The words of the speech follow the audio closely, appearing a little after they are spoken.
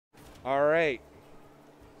All right.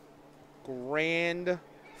 Grand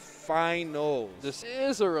Finals. This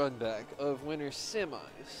is a run back of winner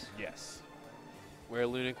semis, Yes. where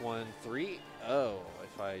Lunick won 3-0,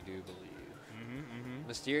 if I do believe.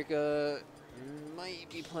 Mystearica might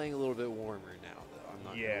be playing a little bit warmer now, though. I'm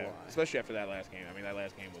not gonna lie. Especially after that last game. I mean, that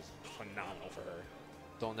last game was phenomenal for her.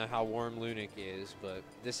 Don't know how warm Lunick is, but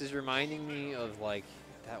this is reminding me of like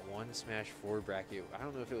that one Smash 4 bracket. I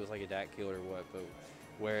don't know if it was like a DAC kill or what, but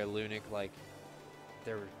where Lunick, like,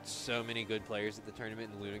 there were so many good players at the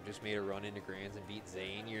tournament, and Lunick just made a run into Grands and beat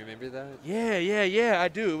Zane. You remember that? Yeah, I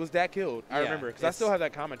do. It was that killed. I Yeah, remember, because I still have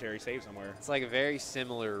that commentary saved somewhere. It's like a very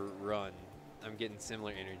similar run. I'm getting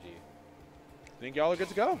similar energy. Think y'all are good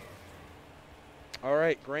to go? All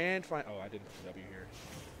right, Grand Final. Oh, I didn't put the W here.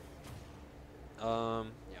 Yeah. I'll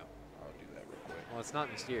do that real quick. Well, it's not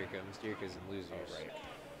Mystearica. Mystearica's in losers. Oh, right.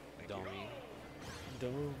 Thank you. Dummy.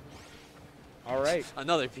 Dumb. All right.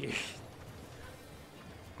 Another period.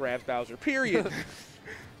 Grabs Bowser. Period.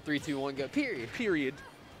 3, 2, 1, go. Period. Period.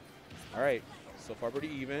 All right. So far, pretty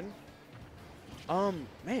even.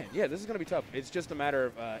 Man, yeah, this is going to be tough. It's just a matter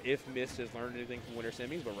of if Mist has learned anything from Winter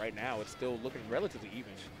Semis, but right now it's still looking relatively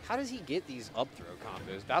even. How does he get these up throw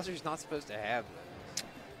combos? Bowser's not supposed to have them.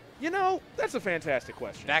 You know, that's a fantastic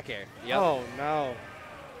question. Back air. Yep. Oh, no.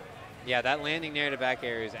 Yeah, that landing there to back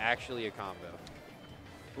air is actually a combo.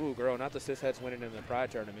 Ooh, girl, not the cis heads winning in the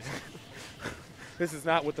Pride tournament. This is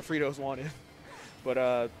not what the Fritos wanted. But,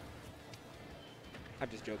 I'm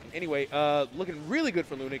just joking. Anyway, looking really good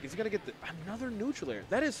for Lunick. Is he going to get another neutral air?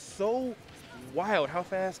 That is so wild how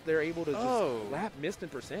fast they're able to just lap Mist in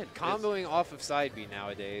percent. Comboing off of side B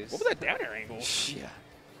nowadays. What was that down air angle? Yeah.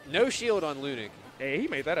 No shield on Lunick. Hey, he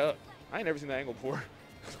made that up. I ain't never seen that angle before.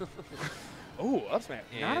 Oh, up smash.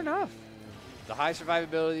 Not enough. The high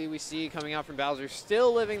survivability we see coming out from Bowser,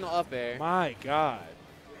 still living the up air. My God.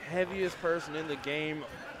 Heaviest person in the game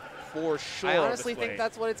for sure. I honestly think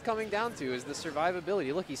that's what it's coming down to, is the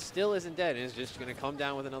survivability. Look, he still isn't dead, and is just going to come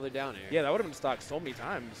down with another down air. Yeah, that would have been stocked so many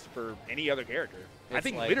times for any other character. I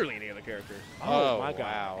think like, literally any other character. Oh, my God.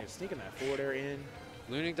 Wow. He's sneaking that forward air in.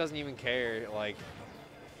 Lunick doesn't even care. Like,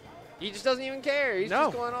 he just doesn't even care. He's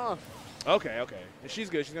just going off. Okay, okay. And she's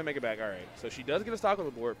good. She's going to make it back. All right. So she does get a stock on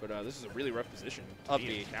the board, but this is a really rough position. Up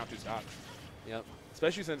B. Down 2 stocks. Yep.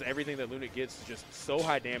 Especially since everything that Lunick gets is just so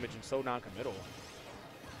high damage and so non-committal.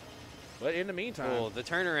 But in the meantime. Cool. The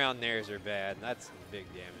turnaround thairs are bad. That's big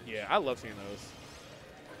damage. Yeah, I love seeing those.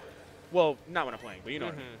 Well, not when I'm playing, but you know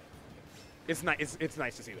what I mean. It's nice. It's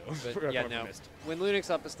nice to see those. But yeah, no. When Lunick's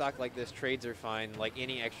up a stock like this, trades are fine. Like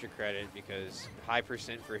any extra credit, because high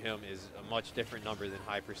percent for him is a much different number than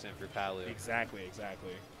high percent for Palu. Exactly.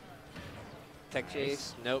 Tech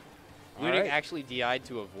chase? Nope. Lunick actually DI'd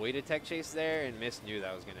to avoid a tech chase there, and Mist knew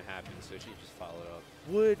that was going to happen, so she just followed up.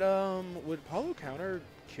 Would Palu counter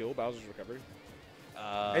kill Bowser's recovery?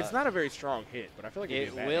 It's not a very strong hit, but I feel like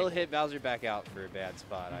it will hit Bowser back out for a bad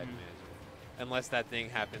spot, I'd imagine. Unless that thing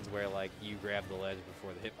happens where, like, you grab the ledge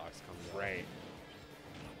before the hitbox comes out. Right.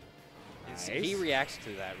 Nice. He reacts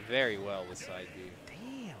to that very well with side B.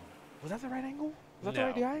 Damn. Was that the right angle? Was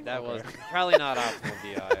that the right DI? That was probably not optimal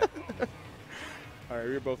DI. All right,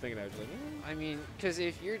 we were both thinking that. I was like, I mean, because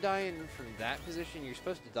if you're dying from that position, you're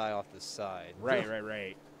supposed to die off the side.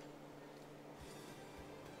 Right.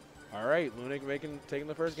 All right, Lunick taking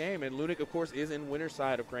the first game. And Lunick, of course, is in winner's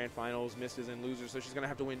side of Grand Finals. Mist is in loser, so she's going to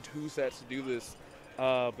have to win 2 sets to do this.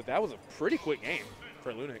 But that was a pretty quick game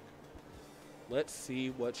for Lunick. Let's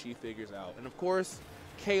see what she figures out. And, of course,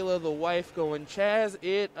 Kayla, the wife, going Chaz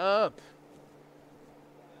it up.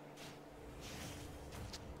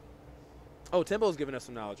 Oh, Timbo's giving us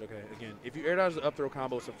some knowledge. Okay, again, if you air dodge the up throw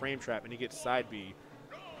combo, it's a frame trap, and he gets side B.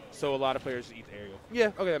 So a lot of players eat the aerial.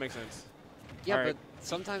 Yeah, okay, that makes sense. Yeah, but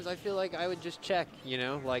sometimes I feel like I would just check, you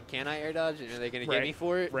know? Like, can I air dodge? And are they going to get me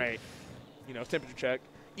for it? Right. You know, temperature check.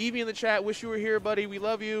 Evie in the chat, wish you were here, buddy. We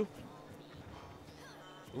love you.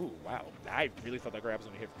 Ooh, wow. I really thought that grab was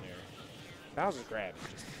going to hit from there. Bowser's grab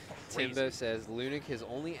is just crazy. Timbo says, Lunick has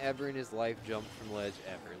only ever in his life jumped from ledge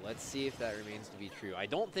ever. Let's see if that remains to be true. I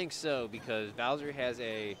don't think so, because Bowser has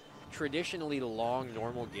a traditionally long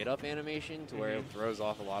normal get-up animation to where it throws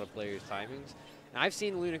off a lot of players' timings. And I've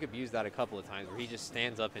seen Lunick abuse that a couple of times where he just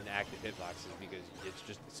stands up into active hitboxes because it's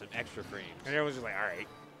just some extra frames. And everyone's just like, all right.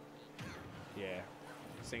 Yeah.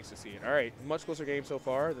 Stinks to see it. All right. Much closer game so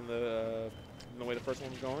far than the way the first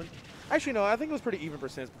one was going. Actually, no. I think it was pretty even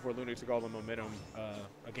percents before Lunick took all the momentum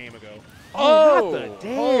a game ago. Oh, not the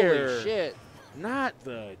dare. Holy shit. Not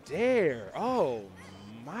the dare. Oh,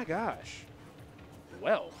 my gosh.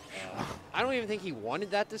 Well. I don't even think he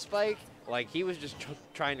wanted that to spike. Like, he was just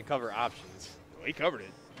trying to cover options. Well, he covered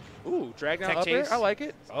it. Ooh, drag down Tech up air. chase. I like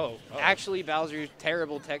it. Oh. Actually, Bowser's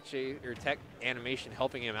terrible tech chase or tech animation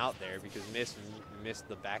helping him out there because missed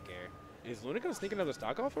the back air. Is Lunick going to sneak another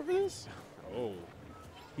stock off over this? Oh.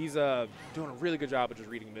 He's doing a really good job of just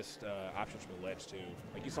reading missed options from the ledge, too.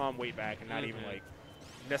 Like, you saw him wait back and not even, like,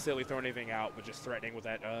 necessarily throwing anything out, but just threatening with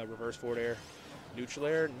that reverse forward air. Neutral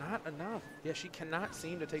air, not enough. Yeah, she cannot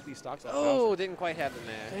seem to take these stocks off. Oh, Bowser. didn't quite have the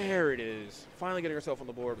match. There it is. Finally getting herself on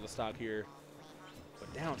the board with a stock here.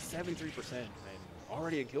 But down 73% and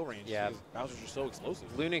already in kill range. Yeah. Bowser's just so explosive.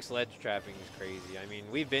 Lunick's ledge trapping is crazy. I mean,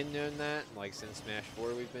 we've been doing that. Like, since Smash 4,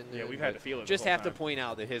 we've been doing it. Yeah, we've had to feel it. Just have to point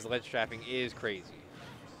out that his ledge trapping is crazy.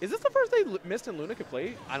 Is this the first day Mist and Lunick have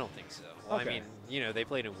played? I don't think so. Well, Okay. I mean, you know, they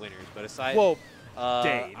played in winners, but aside, Well,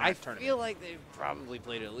 I tournament. feel like they've probably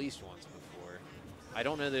played at least once before. I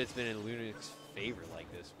don't know that it's been in Lunick's favor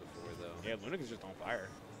like this before, though. Yeah, Lunick is just on fire.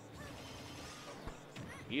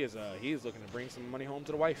 He is looking to bring some money home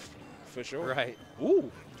to the wife, for sure. Right. Ooh.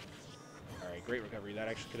 All right, great recovery. That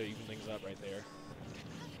actually could have evened things up right there.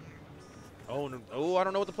 Oh, no. Oh, I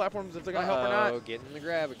don't know what the platforms, if they're going to help or not. Oh, getting the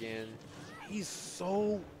grab again. He's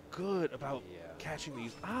so good about Yeah. catching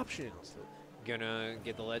these options. Gonna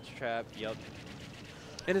get the ledge trap. Yup.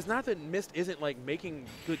 And it's not that Mist isn't like making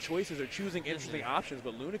good choices or choosing interesting options,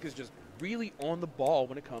 but Lunick is just really on the ball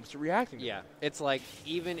when it comes to reacting. to Yeah, them. it's like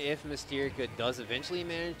even if Mystearica does eventually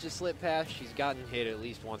manage to slip past, she's gotten hit at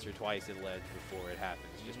least once or twice at ledge before it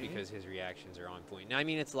happens, just because his reactions are on point. Now, I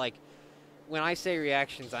mean, it's like when I say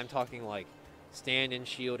reactions, I'm talking like stand and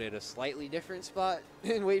shield at a slightly different spot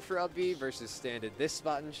and wait for up B versus stand at this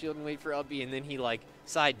spot and shield and wait for up B, and then he like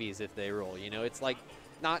side Bs if they roll. You know, it's like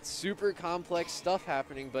not super complex stuff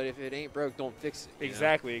happening, but if it ain't broke, don't fix it.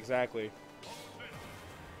 Exactly, exactly.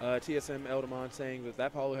 TSM Eldamon saying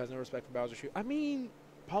that Paulo has no respect for Bowser's shield. I mean,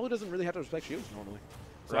 Paulo doesn't really have to respect shields normally,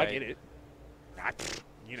 so Right. I get it.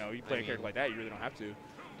 You know, you play a character like that, you really don't have to.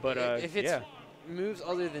 But if it's yeah. moves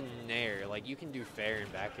other than nair, like you can do fair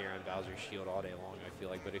and back air on Bowser's shield all day long, I feel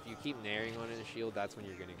like. But if you keep nairing on his shield, that's when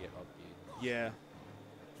you're going to get upbeat. Yeah.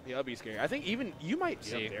 Yeah, that'd be scary. I think even you might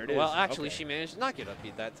See, there it is. well, actually, Okay. she managed to not get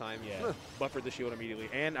upbeat that time. Yeah, buffered the shield immediately.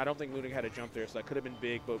 And I don't think Lunick had a jump there, so that could have been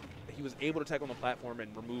big, but he was able to tackle on the platform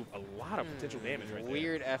and remove a lot of potential damage right there.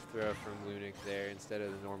 Weird F throw from Lunick there instead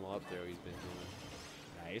of the normal up throw he's been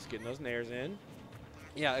doing. Nice, getting those nairs in.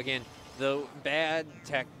 Yeah, again, the bad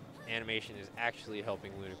tech animation is actually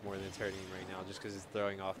helping Lunick more than it's hurting him right now, just because it's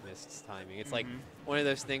throwing off Mist's timing. It's like one of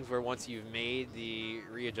those things where once you've made the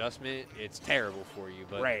readjustment, it's terrible for you,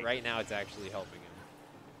 but right now it's actually helping him.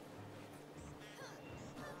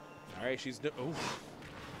 All right, she's The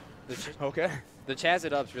okay. The Chaz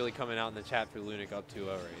It Up's really coming out in the chat for Lunick up 2-0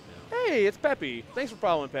 right now. Hey, it's Peppy. Thanks for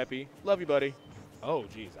following, Peppy. Love you, buddy. Oh,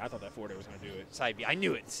 geez, I thought that forward air was going to do it. Side B, I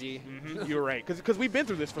knew it, see? You were right, because we've been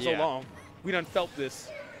through this for so long. We done felt this.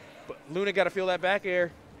 But Lunick got to feel that back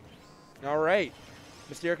air. All right.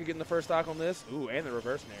 Mystearica getting the first stock on this. Ooh, and the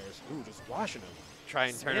reverse nairs. Ooh, just washing them. Try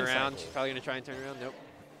and turn Sand around. cycle. She's probably going to try and turn around. Nope.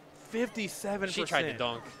 57%. She tried to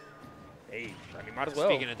dunk. Hey, I mean, might as well.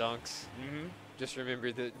 Speaking of dunks, just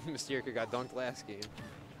remember that Mystearica got dunked last game.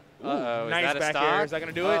 Ooh, nice is that a back stock? air. Is that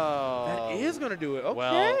going to do it? Oh. That is going to do it. Okay.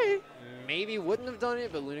 Well, maybe wouldn't have done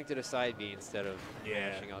it, but Lunick did a side B instead of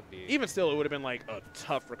mashing up B. Even still, it would have been like a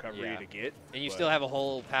tough recovery to get. And you still have a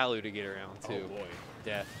whole Palu to get around, too. Oh, boy.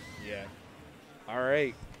 Death. Yeah. All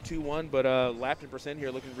right. 2-1, but lapped in percent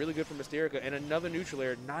here, looking really good for Mystearica. And another neutral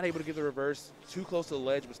air, not able to give the reverse, too close to the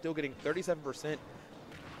ledge, but still getting 37%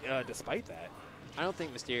 despite that. I don't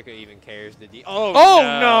think Mystearica even cares. Oh,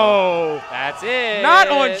 no. That's it. Not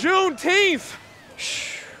on Juneteenth.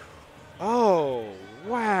 Oh,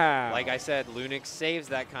 wow. Like I said, Lunick saves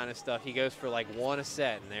that kind of stuff. He goes for like one a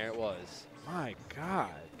set, and there it was. My God.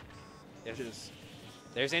 If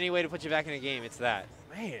there's any way to put you back in a game, it's that.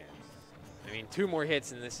 Man. I mean, 2 more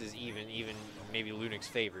hits, and this is even maybe Lunick's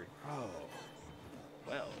favor. Oh.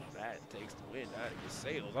 Well, that takes the wind out of your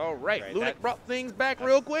sails. All right. Right, Lunick brought things back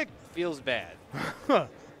real quick. Feels bad.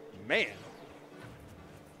 Man.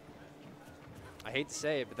 I hate to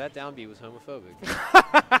say it, but that down B was homophobic.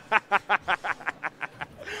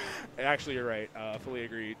 Actually, you're right. Fully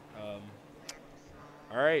agreed.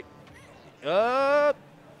 All right.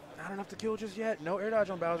 Not enough to kill just yet. No air dodge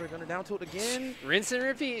on Bowser. Going to down tilt again. Rinse and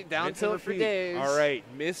repeat. Down tilt for days. All right.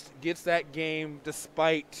 Mist gets that game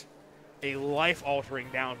despite a life-altering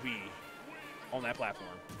down B on that platform.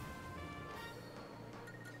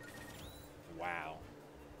 Wow.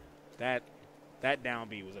 That down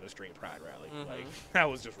B was at a straight pride rally. Like, that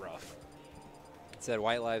was just rough. It said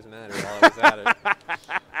White Lives Matter while I was at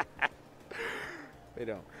it. They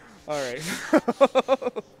don't. All right.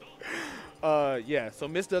 Yeah, so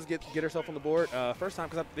Miss does get herself on the board. First time,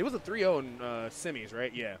 because it was a 3-0 in semis,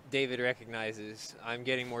 right? Yeah. David recognizes I'm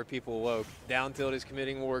getting more people woke. Down tilt is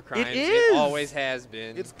committing war crimes. It is. It always has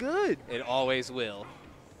been. It's good. It always will.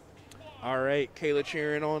 All right, Kayla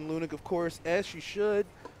cheering on Lunick, of course, as she should.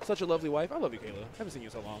 Such a lovely wife. I love you, Kayla. Haven't seen you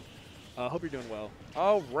so long. Hope you're doing well.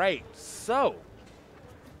 All right, so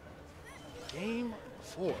game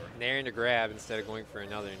 4. Nair into grab instead of going for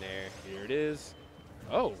another Nair. Here it is.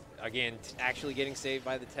 Oh. Again, actually getting saved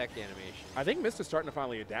by the tech animation. I think Mist is starting to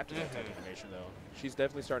finally adapt to that tech animation, though. She's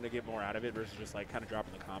definitely starting to get more out of it versus just like kind of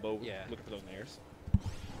dropping the combo, looking for those Nairs.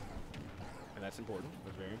 And that's important.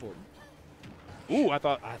 That's very important. Ooh, I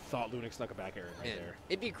thought Lunick snuck a back air right there.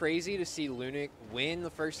 It'd be crazy to see Lunick win the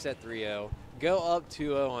first set 3-0, go up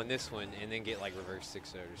 2-0 on this one, and then get like reverse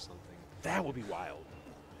 6-0 or something. That would be wild.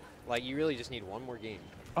 Like, you really just need one more game.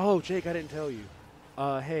 Oh, Jake, I didn't tell you.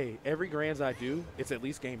 Hey, every grands I do, it's at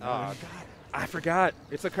least game 1. Oh, God. I forgot.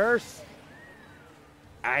 It's a curse.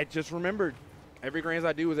 I just remembered. Every grands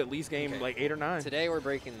I do is at least game like 8 or 9. Today we're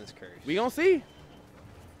breaking this curse. We gonna see.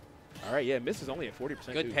 All right, yeah, Miss is only at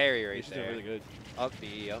 40%. Good parry right she's there. Doing really good. Up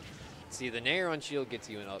B, yep. See, the Nair on shield gets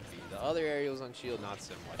you an up B. The other aerials on shield, not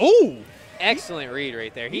so much. Ooh! Excellent read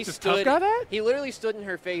right there. He just stood. tough guy that? He literally stood in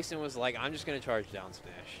her face and was like, "I'm just gonna charge down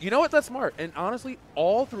smash." You know what? That's smart. And honestly,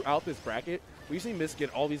 all throughout this bracket, we've seen Miss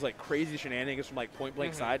get all these like crazy shenanigans from like point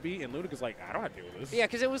blank side B, and Lunick is like, I don't have to deal with this. Yeah,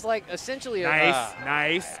 because it was like essentially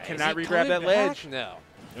nice. Cannot re-grab that ledge. No.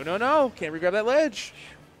 No. Can't re-grab that ledge.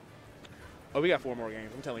 Oh, we got 4 more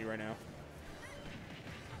games. I'm telling you right now.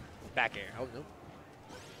 Back air. Oh no.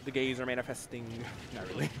 The gays are manifesting. Not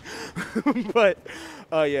really. But,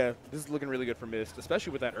 yeah, this is looking really good for Mist,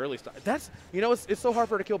 especially with that early start. That's, it's so hard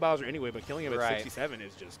for her to kill Bowser anyway, but killing him at 67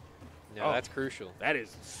 is just. No, that's crucial. That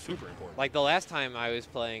is super important. Like the last time I was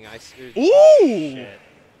playing, Ooh! Shit.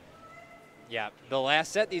 Yeah, the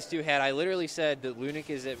last set these two had, I literally said that Lunick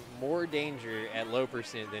is at more danger at low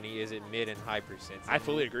percent than he is at mid and high percent. I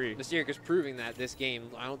fully agree. Mystearica's proving that this game.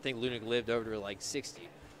 I don't think Lunick lived over to like 60.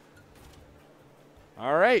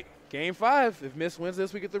 All right, game 5. If Miss wins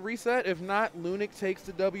this, we get the reset. If not, Lunick takes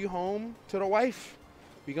the W home to the wife.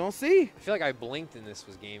 We gonna see. I feel like I blinked and this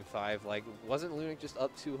was game 5. Like, wasn't Lunick just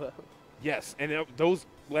up 2-0? Yes, and those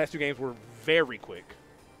last 2 games were very quick.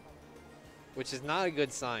 Which is not a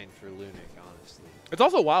good sign for Lunick, honestly. It's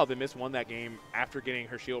also wild that Miss won that game after getting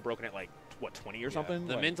her shield broken at, like, what, 20 or something?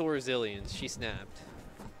 The like, mental resilience, she snapped.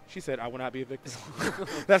 She said, I will not be a victim.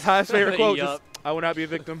 That's Hive's favorite quote. Yup. Just, I will not be a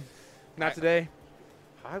victim. Not today.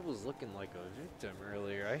 I was looking like a victim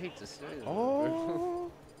earlier. I hate to say that.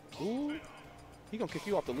 Oh. Ooh. He gonna kick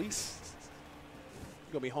you off the leash.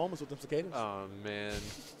 You gonna be homeless with them cicadas? Oh, man.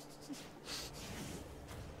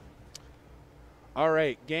 All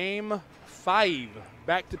right, game 5.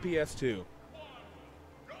 Back to PS2.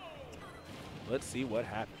 Let's see what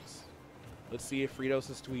happens. Let's see if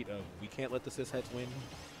Fritos' tweet of "we can't let the cis-hets win"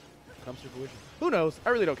 comes to fruition. Who knows? I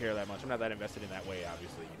really don't care that much. I'm not that invested in that way,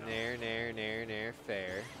 obviously. Nair,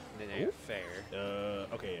 fair. Nair, fair.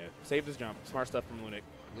 Okay, yeah. Save this jump. Smart stuff from Lunick.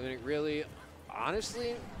 Lunick really,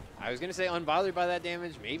 honestly, I was going to say unbothered by that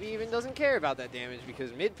damage. Maybe even doesn't care about that damage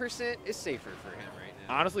because mid% is safer for him right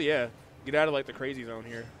now. Honestly, yeah. Get out of, like, the crazy zone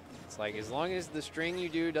here. It's like, as long as the string you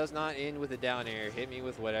do does not end with a down air, hit me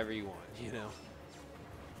with whatever you want, you know?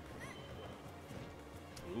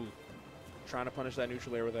 Ooh. Trying to punish that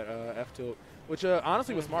neutral air with that F tilt, which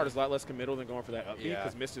honestly was smart. Is a lot less committal than going for that up B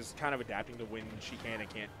because Mist is kind of adapting to when she can and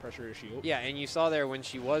can't pressure his shield. Yeah, and you saw there when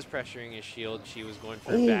she was pressuring his shield, she was going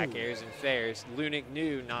for back airs and fairs. Lunick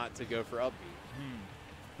knew not to go for up B.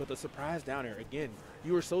 But the surprise down air, again,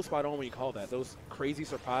 you were so spot on when you called that. Those crazy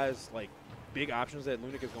surprise, like, big options that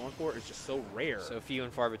Lunick is going for is just so rare. So few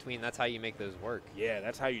and far between. That's how you make those work. Yeah,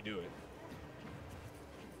 that's how you do it.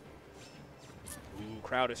 Ooh,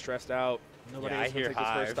 crowd is stressed out. Nobody else hear take this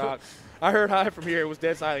first Hive. stock. I heard Hive from here. It was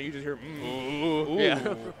dead silent. You just hear, ooh,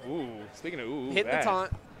 Yeah. ooh. Speaking of ooh, Hit the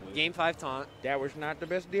taunt. Game 5 taunt. That was not the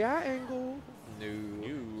best DI angle.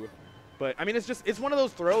 No. But, I mean, it's one of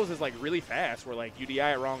those throws that's, like, really fast where, like, you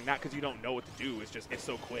DI it wrong, not because you don't know what to do. It's just, it's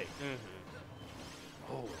so quick.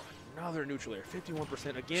 Oh, another neutral air.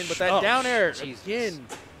 51% again. But that down air, again,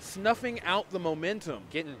 snuffing out the momentum.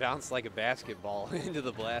 Getting bounced like a basketball into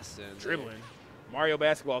the blast zone. Dribbling. Mario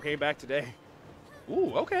basketball came back today.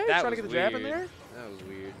 Ooh, okay. That Trying to get the jab in weird. there. That was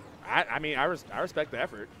weird. I mean, I respect the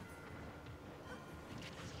effort.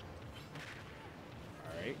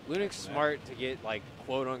 All right. Lunick's smart to get, like,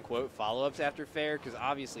 quote-unquote follow-ups after fair because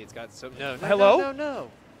obviously it's got some – no. Hello?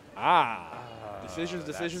 No. Decisions.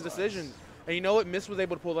 And you know what? Mist was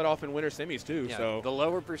able to pull that off in winter semis, too. Yeah, So the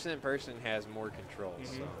lower percent person has more control.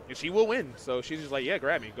 So. And she will win. So she's just like, yeah,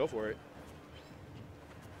 grab me. Go for it.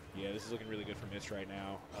 Yeah, this is looking really good for Mist right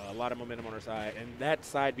now. A lot of momentum on her side. And that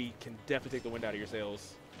side B can definitely take the wind out of your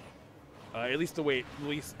sails. At least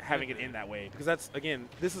having it in that way. Because that's, again,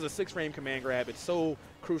 this is a 6-frame command grab. It's so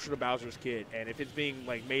crucial to Bowser's kit. And if it's being,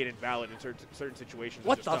 like, made invalid in certain situations.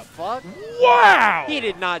 What the fuck? Wow! He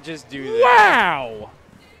did not just do that. Wow!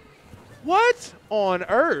 What on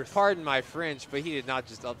earth? Pardon my French, but he did not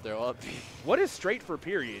just up there up. What is straight for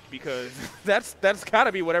period? Because that's got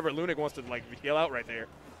to be whatever Lunick wants to, like, yell out right there.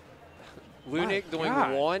 Lunick doing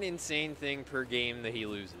one insane thing per game that he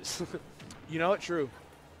loses. You know what? True.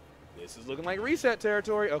 This is looking like reset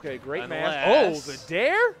territory. Okay, great mash. Oh, the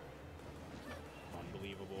dare?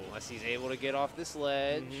 Unbelievable. Unless he's able to get off this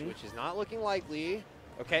ledge, which is not looking likely.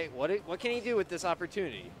 Okay, what can he do with this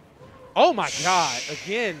opportunity? Oh, my God.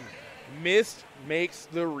 Again, Mist makes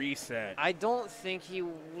the reset. I don't think he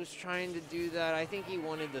was trying to do that. I think he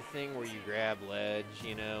wanted the thing where you grab ledge,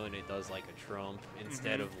 you know, and it does like a trump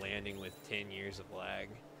instead of landing with 10 years of lag.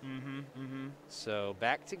 So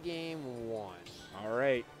back to game 1. All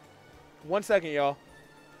right. 1 second, y'all.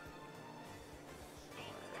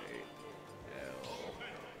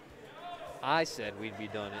 I said we'd be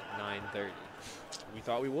done at 9:30. We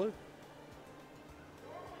thought we would.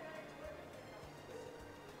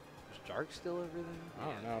 Is Jark still over there? I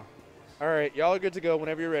don't know. All right, y'all are good to go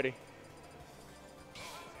whenever you're ready.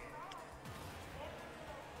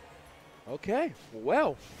 Okay,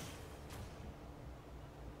 well.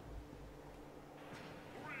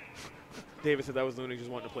 David said that was Lunick just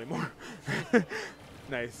wanting to play more.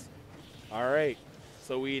 Nice. All right.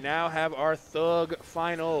 So we now have our Thug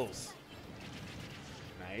Finals.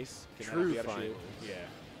 Nice. True finals. Yeah.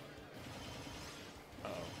 Uh-oh.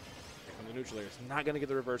 Here comes the neutral air. It's not going to get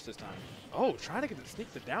the reverse this time. Oh, trying to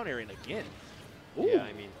sneak the down air in again. Ooh. Yeah,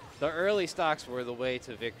 I mean, the early stocks were the way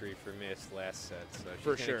to victory for Mist last set, so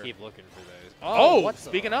for she's sure. Keep looking for those. Oh,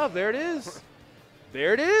 speaking of, there it is.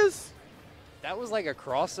 There it is. That was like a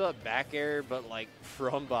cross-up back air, but like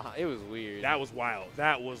from behind. It was weird. That was wild.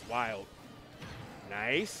 That was wild.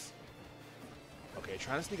 Nice. Okay,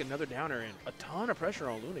 trying to sneak another downer in. A ton of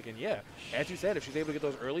pressure on Lunick. And yeah, as you said, if she's able to get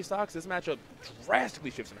those early stocks, this matchup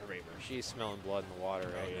drastically shifts in her favor. She's smelling blood in the water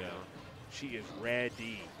right now. She is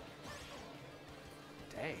ready.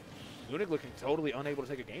 Dang. Lunick looking totally unable to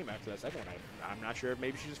take a game after that second one. I'm not sure.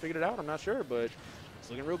 Maybe she just figured it out. I'm not sure, but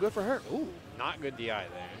it's looking real good for her. Ooh. Not good DI there.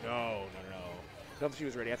 No. I don't think she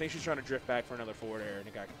was ready. I think she's trying to drift back for another forward air, and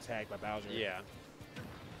it got tagged by Bowser. Yeah.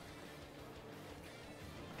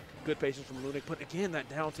 Good patience from Lunick, but again, that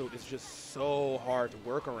down tilt is just so hard to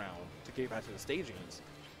work around to get back to the stagings.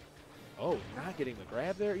 Oh, not getting the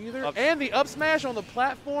grab there either. And the up smash on the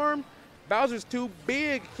platform. Bowser's too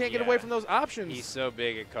big. Can't get away from those options. He's so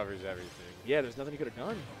big it covers everything. Yeah, there's nothing he could have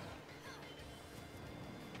done.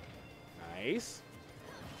 Nice.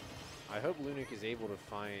 I hope Lunick is able to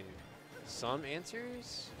find some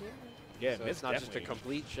answers here. Yeah, so Mist it's not just a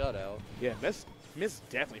complete shutout. Yeah, Mist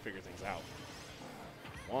definitely figures things out.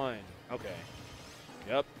 One. Okay.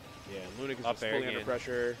 Yep. Yeah, Lunick is just fully under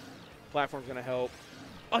pressure. Platform's going to help.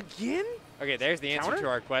 Again? Okay, there's the answer to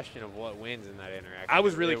our question of what wins in that interaction. I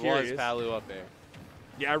was really curious. It was Palu up there.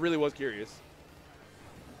 Yeah, I really was curious.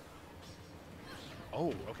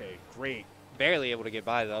 Oh, okay. Great. Barely able to get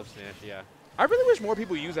by the up smash, yeah. I really wish more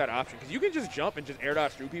people use that option because you can just jump and just air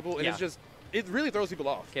dodge through people, and it really throws people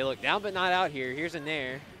off. Okay, look, down but not out here. Here's a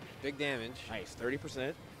nair. Big damage. Nice,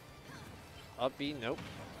 30%. Up B, nope.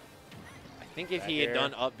 I think if he had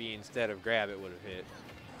done up B instead of grab, it would have hit.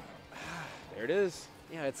 There it is.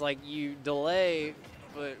 Yeah, it's like you delay,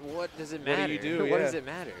 but what does it matter? What do you do? What does it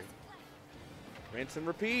matter? Rinse and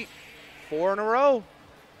repeat. 4 in a row.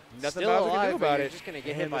 Nothing Bowser can do about it. You're just going to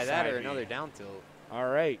get hit by that or another down tilt. All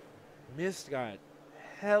right. Mist got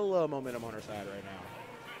hella momentum on her side right now.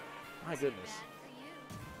 My goodness.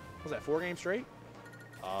 Was that 4 games straight?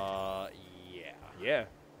 Yeah. Yeah,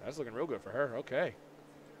 that's looking real good for her. Okay.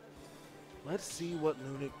 Let's see what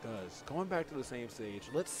Lunick does. Going back to the same stage,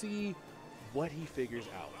 let's see what he figures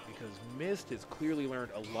out. Because Mist has clearly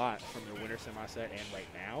learned a lot from their winter semi-set and right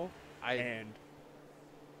now. I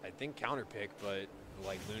think counterpick, but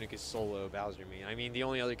like Lunick is solo Bowser mean. I mean, the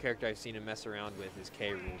only other character I've seen him mess around with is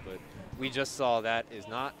K. Rool, but we just saw that is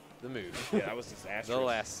not the move. Yeah, that was disastrous. The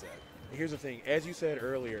last set. Here's the thing. As you said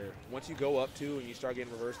earlier, once you go up 2 and you start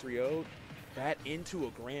getting reverse 3-0'd, that into a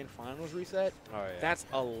grand finals reset, that's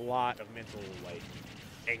a lot of mental, like,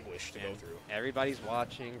 anguish to go through. Everybody's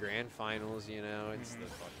watching grand finals, you know. It's the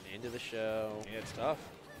fucking end of the show. Yeah, it's tough.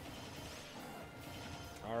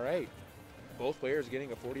 All right. both players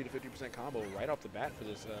getting a 40 to 50% combo right off the bat for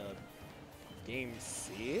this game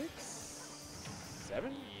 6?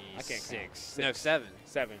 7? I can't count. 6. No, 7.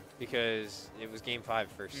 7. Because it was game 5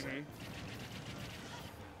 first set. All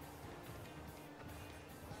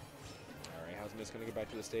right, how's Miss going to get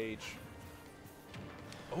back to the stage?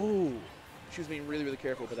 Oh, she was being really, really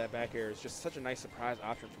careful, but that back air is just such a nice surprise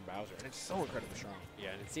option from Bowser, and it's so incredibly strong.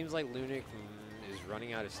 Yeah, and it seems like Lunick is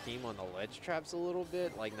running out of steam on the ledge traps a little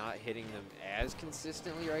bit, like not hitting them as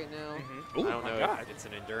consistently right now. Ooh, I don't know if it's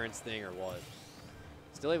an endurance thing or what.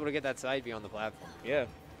 Still able to get that side B on the platform. Yeah.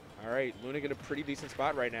 All right, Lunick in a pretty decent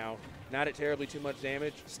spot right now. Not at terribly too much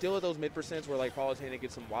damage. Still at those mid percents where like Palutena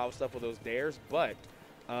gets some wild stuff with those dares, but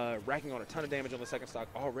racking on a ton of damage on the second stock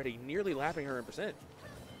already, nearly lapping her in percent.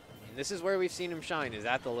 And this is where we've seen him shine, is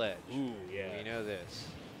at the ledge. Ooh, yeah. We know this.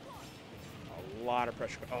 A lot of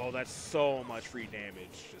pressure. Oh, that's so much free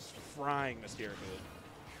damage. Just frying Mystearica.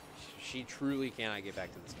 She truly cannot get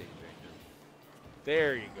back to the stage right now.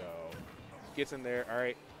 There you go. Gets in there. All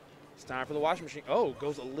right. It's time for the washing machine. Oh,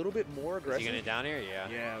 goes a little bit more aggressive. Is he going to down air? Yeah.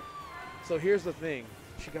 Yeah. So here's the thing.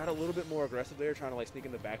 She got a little bit more aggressive there, trying to like sneak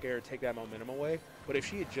in the back air and take that momentum away. But if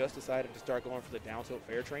she had just decided to start going for the down tilt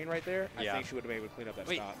fair train right there, I think she would have been able to clean up that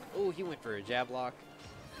stock. Oh, he went for a jab lock.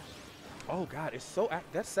 Oh, God. It's so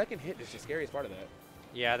that second hit is the scariest part of that.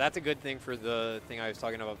 Yeah, that's a good thing for the thing I was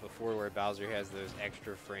talking about before where Bowser has those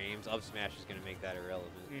extra frames. Up smash is going to make that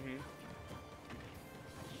irrelevant.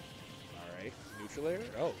 All right. Neutral air.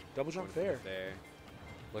 Oh, double jump fair.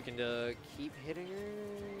 Looking to keep hitting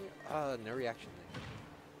her. No reaction there.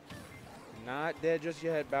 Not dead just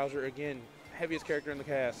yet. Bowser, again, heaviest character in the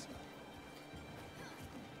cast.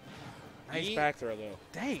 Nice back throw, though.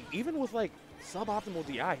 Dang, even with, like, suboptimal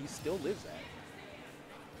DI, he still lives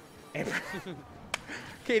that.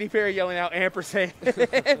 Katy Perry yelling out ampersand.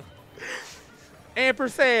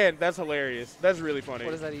 Ampersand. That's hilarious. That's really funny.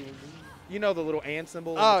 What does that even mean? You know the little and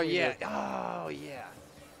symbol? Oh, yeah. Oh, yeah.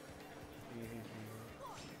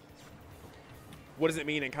 What does it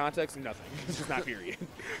mean in context? Nothing. It's just not period.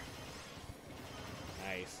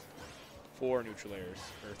 Nice. 4 neutral airs.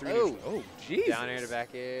 Or 3 neutral. Oh, Jesus. Down air to back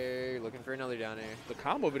air. Looking for another down air. The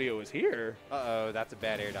combo video is here. Uh-oh, that's a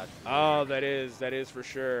bad air dodge. Oh, that is for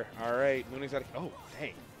sure. All right. Lunick's got to, oh,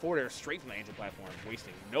 dang. Forward air straight from the angel platform.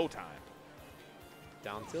 Wasting no time.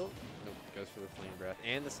 Down tilt? Nope. Goes for the flame breath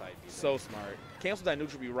and the side B. So smart. Cancel that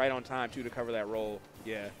neutral be right on time, too, to cover that roll.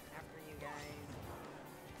 Yeah.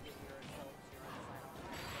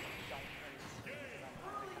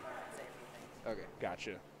 Okay.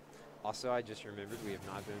 Gotcha. Also, I just remembered we have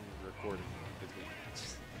not been recording between.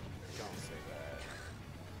 Don't say that.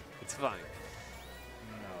 It's fine.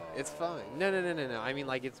 No. It's fine. No. I mean,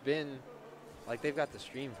 like, it's been, like, they've got the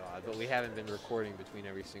stream pod, but we haven't been recording between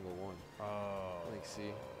every single one. Oh. Like, see?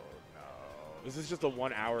 No. This is just a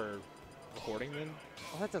 1 hour recording then?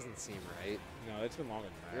 Well, that doesn't seem right. No, it's been longer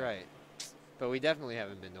than that. You're right. But we definitely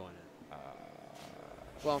haven't been doing it.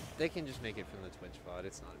 Well, they can just make it from the Twitch pod.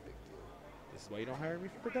 It's not a big deal. This is why you don't hire me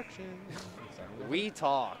for production. We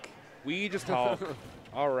talk. We just talk.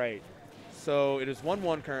 All right. So it is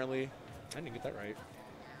 1-1 currently. I didn't get that right.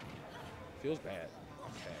 Feels bad.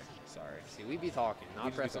 Okay. Sorry. See, we be talking,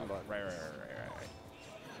 not pressing buttons. Right.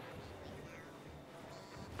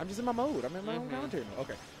 I'm just in my mode. I'm in my own commentary mode.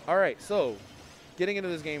 Okay. All right. So getting into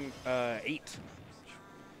this game 8.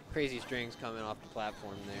 Crazy strings coming off the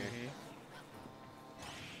platform there.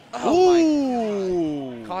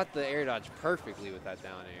 Oh, my God. Caught the air dodge perfectly with that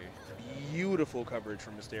down air. Beautiful coverage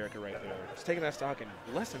from Mystearica right there. Just taking that stock in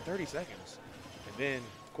less than 30 seconds. And then,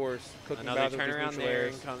 of course, cooking another Bowser turnaround there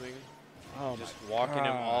incoming. Oh, just walking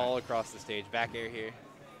him all across the stage. Back air here.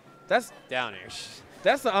 That's down air.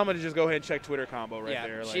 That's the I'm going to just go ahead and check Twitter combo right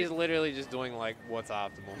there. She's literally just doing, like, what's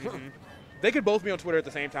optimal. They could both be on Twitter at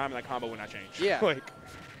the same time, and that combo would not change. Yeah. Like,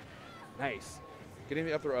 nice. Getting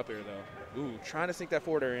the up throw up there, though. Ooh, trying to sink that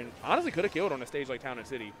forward air in. Honestly, could have killed on a stage like Town and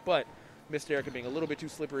City, but Mystearica being a little bit too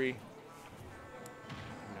slippery.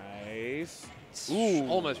 Nice. Ooh.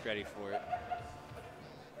 Almost ready for it.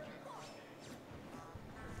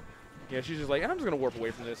 Yeah, she's just like, I'm just going to warp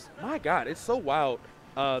away from this. My God, it's so wild,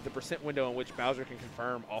 the percent window in which Bowser can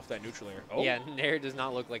confirm off that neutral air. Oh. Yeah, Nair does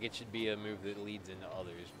not look like it should be a move that leads into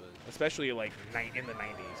others. But especially like in the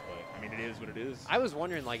 90s, but I mean, it is what it is. I was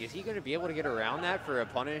wondering, like, is he going to be able to get around that for a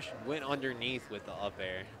punish? Went underneath with the up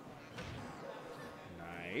air.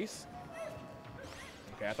 Nice.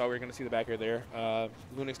 Okay, I thought we were going to see the back air there.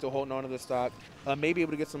 Lunick still holding on to the stock. Maybe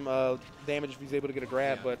able to get some damage if he's able to get a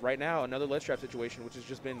grab, but right now, another ledge trap situation, which has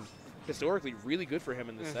just been historically really good for him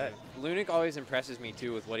in this set. Lunick always impresses me,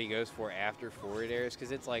 too, with what he goes for after forward airs,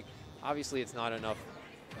 because it's like, obviously it's not enough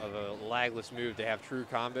of a lagless move to have true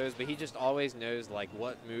combos, but he just always knows like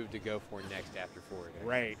what move to go for next after forward air.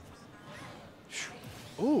 Right.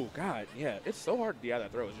 Ooh, God, yeah. It's so hard to be out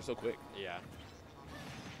of that throw. It's just so quick. Yeah.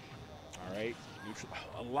 All right. Neutral.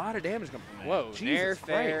 Oh, a lot of damage coming from that. Whoa, Jesus nair,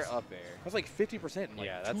 fair, Christ. up air. That's like 50% in like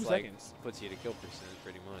yeah, 2 that's seconds. Like puts you to kill percentage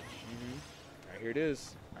pretty much. All right, here it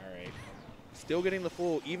is. All right. Still getting the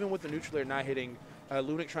full, even with the neutral air not hitting.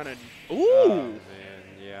 Lunick trying to. Ooh! Oh, man,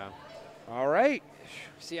 yeah. All right.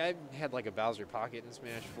 See, I had like a Bowser pocket in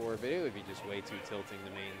Smash 4, but it would be just way too tilting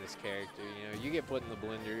to main this character. You know, you get put in the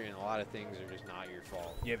blender, and a lot of things are just not your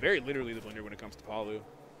fault. Yeah, very literally the blender when it comes to Palu.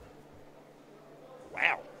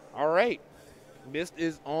 Wow. All right. Mist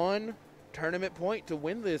is on tournament point to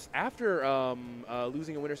win this after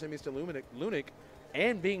losing a winner semis to Lunick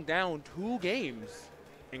and being down 2 games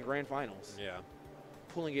in grand finals. Yeah.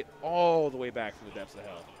 Pulling it all the way back from the depths of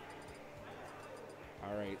hell.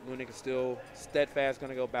 All right, Lunick is still steadfast, going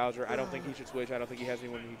to go Bowser. I don't think he should switch. I don't think he has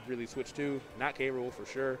anyone he'd really switch to. Not K-Rool for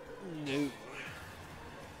sure. No.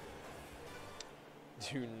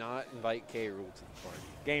 Do not invite K-Rool to the party.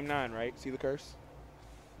 Game 9, right? See the curse?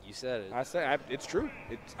 You said it. I said it's true.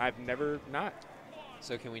 I've never not.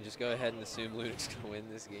 So can we just go ahead and assume Lunick's going to win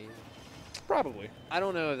this game? Probably. I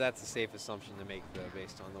don't know if that's a safe assumption to make, though,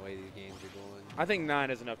 based on the way these games are going. I think 9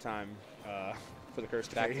 is enough time for the curse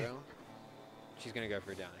to Back fade. throw? She's going to go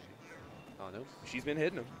for a down air. Oh, no. She's been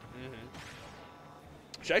hitting him.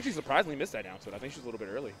 She actually surprisingly missed that down tilt. I think she's a little bit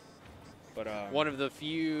early. But one of the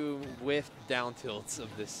few whiffed down tilts of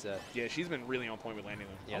this set. yeah, she's been really on point with landing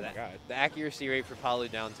them. Yeah, oh my God. The accuracy rate for Palu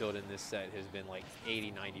down tilt in this set has been like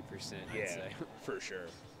 80, 90%, I'd say. For sure.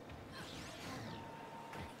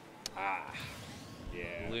 Ah.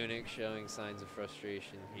 Yeah. Lunick showing signs of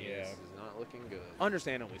frustration. Yeah. This is not looking good.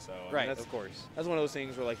 Understandably so. I mean, Right, that's, of course. That's one of those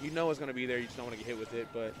things where, like, you know it's going to be there. You just don't want to get hit with it.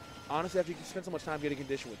 But honestly, after you spend so much time getting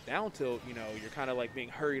conditioned with down tilt, you know, you're kind of like being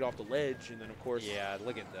hurried off the ledge. And then, of course, Yeah,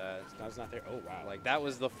 look at that. it's not there. Oh, wow. Like, that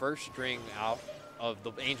was the first string out of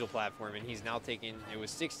the Angel platform, and he's now taking, it was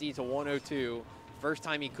 60 to 102. First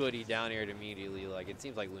time he could, he down aired immediately. Like, it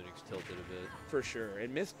seems like Lunick's tilted a bit. For sure.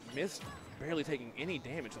 And missed barely taking any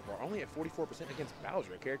damage so far. Only at 44% against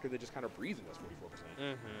Bowser, a character that just kind of breezes us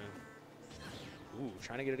 44%. Ooh,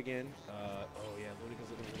 trying to get it again. Oh, yeah, Lunick is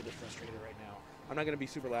looking a little bit frustrated right now. I'm not going to be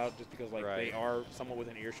super loud just because, like, they are somewhat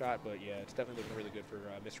within earshot. But, yeah, it's definitely looking really good for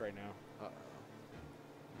Mist right now.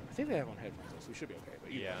 I think they have on headphones, though, so we should be okay.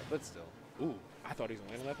 But Yeah, but still. Ooh, I thought he was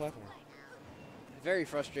going to land on that platform. Very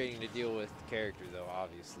frustrating to deal with the character, though,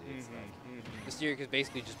 obviously. It's like Mystearica is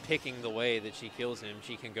basically just picking the way that she kills him.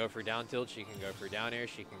 She can go for down tilt, she can go for down air,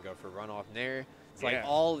 she can go for run off nair. It's like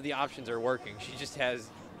all of the options are working. She just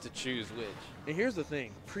has to choose which. And here's the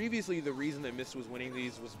thing. Previously, the reason that Mist was winning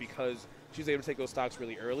these was because she was able to take those stocks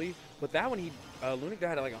really early. But that one, Lunick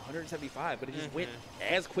died at like 175, but it just went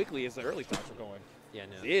as quickly as the early stocks were going. Yeah,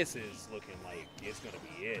 no. This is looking like it's going to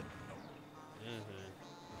be it.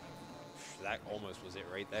 That almost was it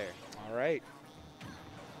right there. All right.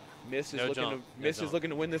 Mist is looking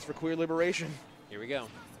to win this for queer liberation. Here we go.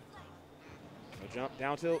 No jump,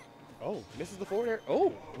 down tilt. Oh, misses the forward air.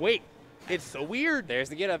 Oh, wait. It's so weird. There's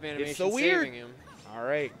the get up animation. It's so weird. Saving him. All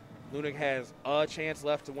right. Lunick has a chance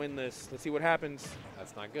left to win this. Let's see what happens.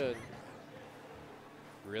 That's not good.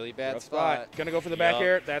 Really bad Rough spot. Gonna go for the back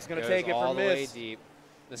air. That's gonna take it all from the way Mist. deep.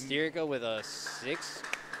 Mystearica with a 6-1,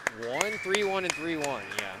 3-1, and 3-1.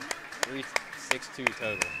 Yeah. 6-2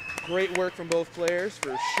 total. Great work from both players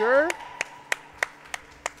for sure.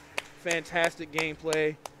 Fantastic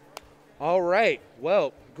gameplay. All right.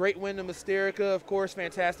 Well, great win to Mystearica. Of course,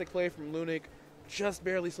 fantastic play from Lunick. Just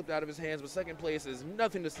barely slipped out of his hands, but second place is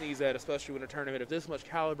nothing to sneeze at, especially in a tournament of this much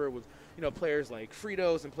caliber with, you know, players like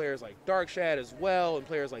Fritos and players like Darkshad as well, and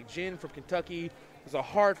players like Jin from Kentucky. It was a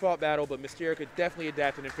hard-fought battle, but Mystearica definitely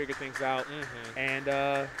adapted and figured things out. And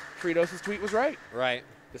Fritos' tweet was right. Right.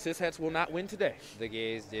 The cis hats will not win today. The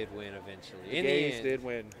gays did win eventually. The gays did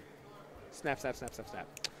win. Snap, snap, snap, snap, snap.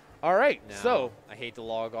 All right, now, so. I hate to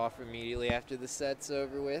log off immediately after the set's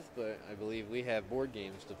over with, but I believe we have board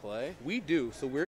games to play. We do, so we're